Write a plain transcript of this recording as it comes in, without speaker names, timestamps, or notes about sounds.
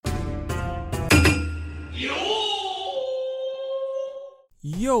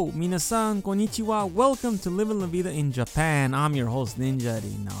Yo, minasan, konnichiwa. Welcome to Living La Vida in Japan. I'm your host, Ninja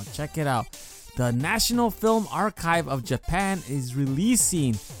Eddie. Now, check it out. The National Film Archive of Japan is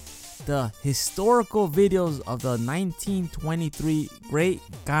releasing the historical videos of the 1923 Great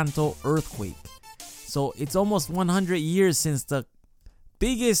Kanto earthquake. So, it's almost 100 years since the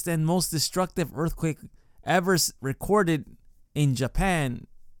biggest and most destructive earthquake ever recorded in Japan.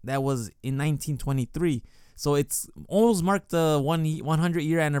 That was in 1923. So it's almost marked the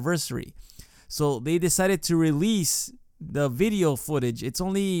 100-year anniversary. So they decided to release the video footage. It's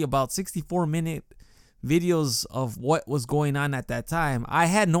only about 64-minute videos of what was going on at that time. I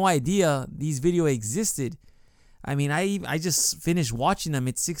had no idea these videos existed. I mean, I just finished watching them.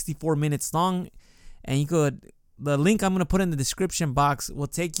 It's 64 minutes long, and the link I'm going to put in the description box will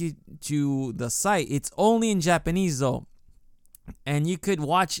take you to the site. It's only in Japanese though, and you could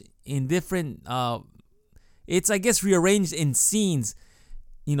watch in different it's, I guess, rearranged in scenes.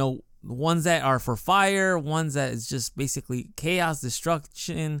 You know, ones that are for fire, ones that is just basically chaos,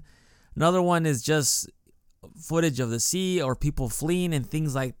 destruction. Another one is just footage of the sea or people fleeing and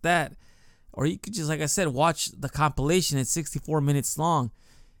things like that. Or you could just, like I said, watch the compilation. It's 64 minutes long.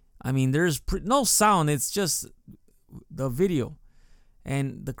 I mean, there's no sound. It's just the video.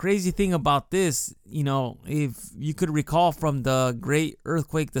 And the crazy thing about this, you know, if you could recall from the great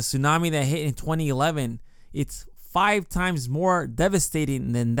earthquake, the tsunami that hit in 2011, it's 5 times more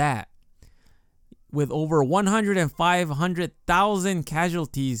devastating than that, with over 105,000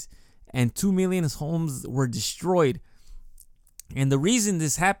 casualties and 2 million homes were destroyed. And the reason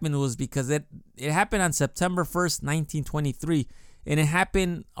this happened was because it happened on September 1st, 1923, and it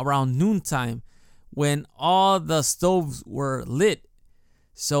happened around noontime when all the stoves were lit.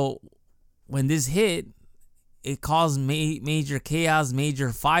 So when this hit, it caused major chaos,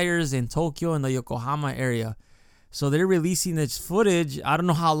 major fires in Tokyo and the Yokohama area. So they're releasing this footage. I don't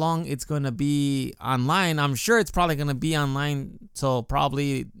know how long it's going to be online. I'm sure it's probably going to be online till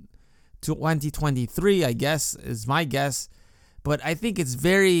probably 2023, I guess, is my guess. But I think it's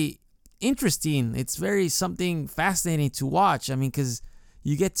very interesting. It's very something fascinating to watch. I mean, because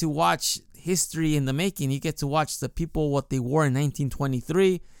you get to watch history in the making. You get to watch the people, what they wore in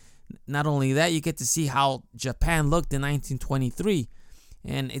 1923. Not only that, you get to see how Japan looked in 1923,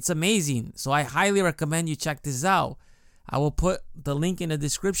 and it's amazing. So I highly recommend you check this out. I will put the link in the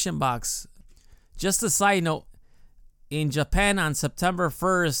description box. Just a side note, in Japan on September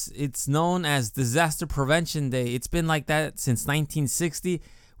 1st, it's known as Disaster Prevention Day. It's been like that since 1960,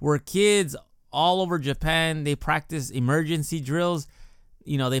 where kids all over Japan, they practice emergency drills.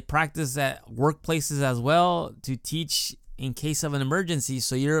 You know, they practice at workplaces as well to teach in case of an emergency,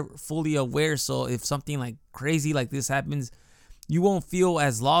 so you're fully aware. So if something like crazy like this happens, you won't feel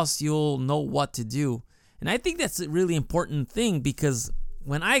as lost. You'll know what to do. And I think that's a really important thing, because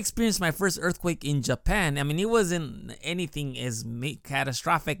when I experienced my first earthquake in Japan, I mean, it wasn't anything as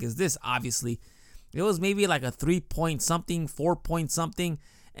catastrophic as this, obviously. It was maybe like a 3 point something, 4 point something.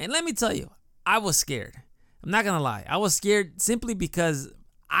 And let me tell you, I was scared. I'm not gonna lie. I was scared simply because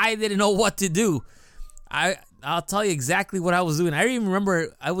I didn't know what to do. I'll tell you exactly what I was doing. I even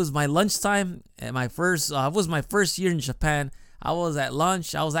remember it was my lunchtime at my first. It was my first year in Japan. I was at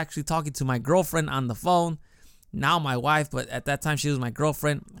lunch. I was actually talking to my girlfriend on the phone. Now my wife, but at that time she was my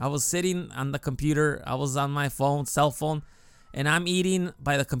girlfriend. I was sitting on the computer. I was on my cell phone, and I'm eating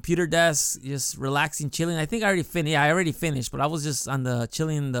by the computer desk, just relaxing, chilling. I think I already finished. Yeah, I already finished, but I was just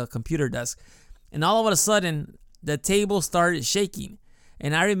chilling in the computer desk, and all of a sudden the table started shaking.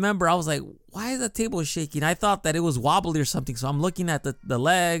 And I remember I was like, why is the table shaking? I thought that it was wobbly or something. So I'm looking at the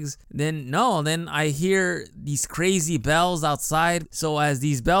legs. Then I hear these crazy bells outside. So as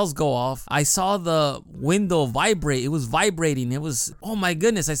these bells go off, I saw the window vibrate. It was vibrating. It was, oh my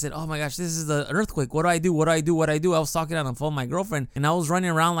goodness. I said, oh my gosh, this is an earthquake. What do I do? What do I do? What do I do? I was talking on the phone with my girlfriend, and I was running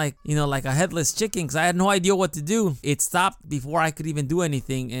around like a headless chicken, because I had no idea what to do. It stopped before I could even do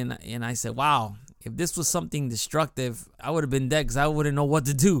anything. And I said, wow. If this was something destructive, I would have been dead, because I wouldn't know what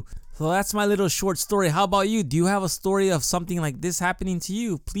to do. So that's my little short story. How about you? Do you have a story of something like this happening to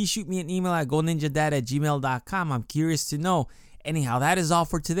you? Please shoot me an email at goninjadad@gmail.com. I'm curious to know. Anyhow, that is all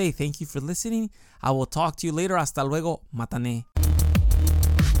for today. Thank you for listening. I will talk to you later. Hasta luego. Matane.